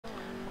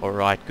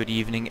Alright, good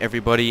evening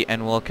everybody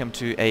and welcome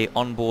to a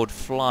onboard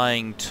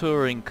flying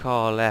touring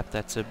car lap.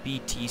 That's a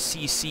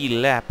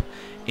BTCC lap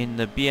in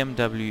the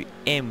BMW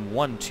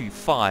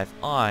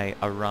M125i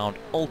around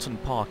Oulton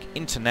Park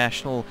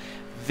International.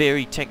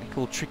 Very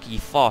technical, tricky,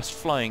 fast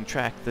flowing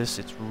track this.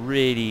 It's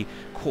really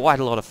quite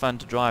a lot of fun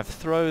to drive.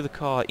 Throw the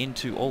car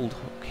into Old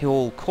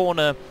Hill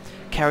Corner,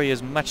 carry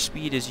as much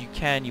speed as you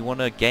can. You want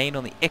to gain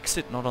on the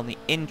exit, not on the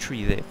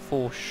entry there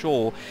for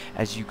sure,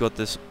 as you got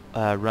this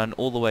run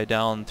all the way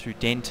down through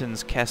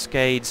Denton's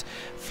Cascades.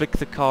 Flick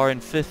the car in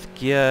 5th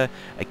gear.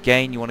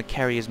 Again, you want to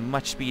carry as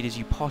much speed as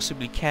you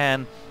possibly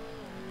can.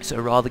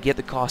 So rather get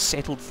the car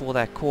settled for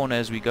that corner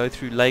as we go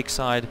through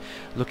Lakeside,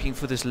 looking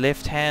for this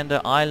left-hander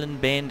island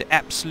bend,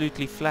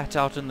 absolutely flat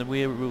out in the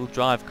rear-wheel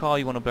drive car.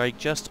 You want to brake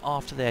just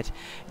after that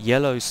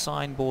yellow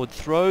signboard.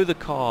 Throw the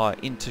car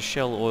into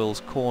Shell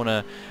Oil's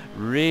corner.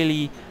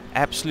 Really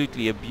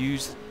absolutely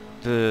abuse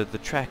the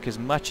track as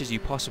much as you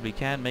possibly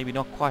can. Maybe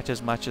not quite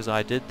as much as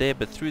I did there,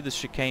 but through the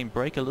chicane,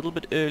 brake a little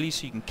bit early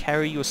so you can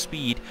carry your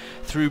speed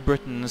through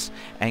Britain's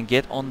and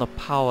get on the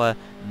power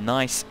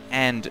nice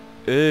and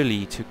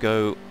early to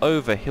go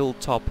over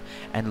Hilltop,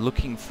 and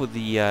looking for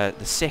the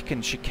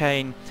second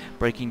chicane,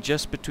 braking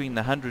just between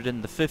the 100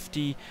 and the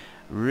 50.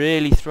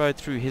 Really throw it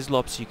through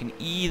Hislop so you can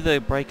either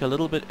brake a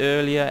little bit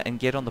earlier and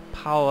get on the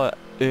power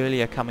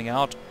earlier coming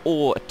out,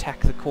 or attack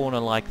the corner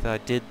like I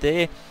did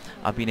there.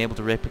 I've been able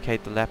to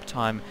replicate the lap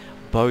time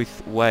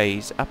both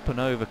ways, up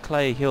and over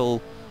Clay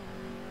Hill,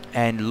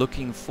 and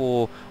looking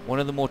for one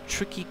of the more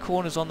tricky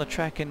corners on the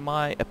track in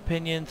my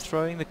opinion,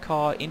 throwing the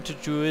car into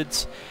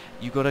Druids.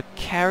 You've got to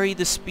carry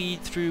the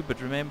speed through,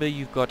 but remember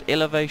you've got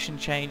elevation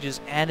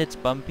changes and it's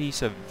bumpy,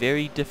 so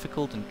very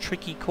difficult and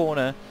tricky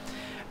corner.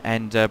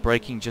 And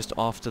braking just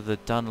after the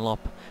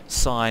Dunlop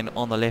sign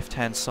on the left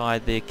hand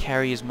side there.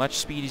 Carry as much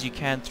speed as you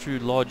can through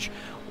Lodge.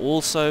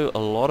 Also a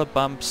lot of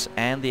bumps,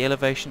 and the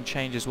elevation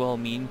change as well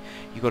mean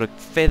you've got to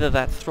feather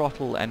that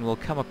throttle, and we'll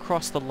come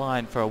across the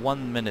line for a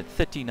 1 minute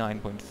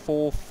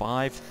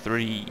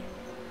 39.453.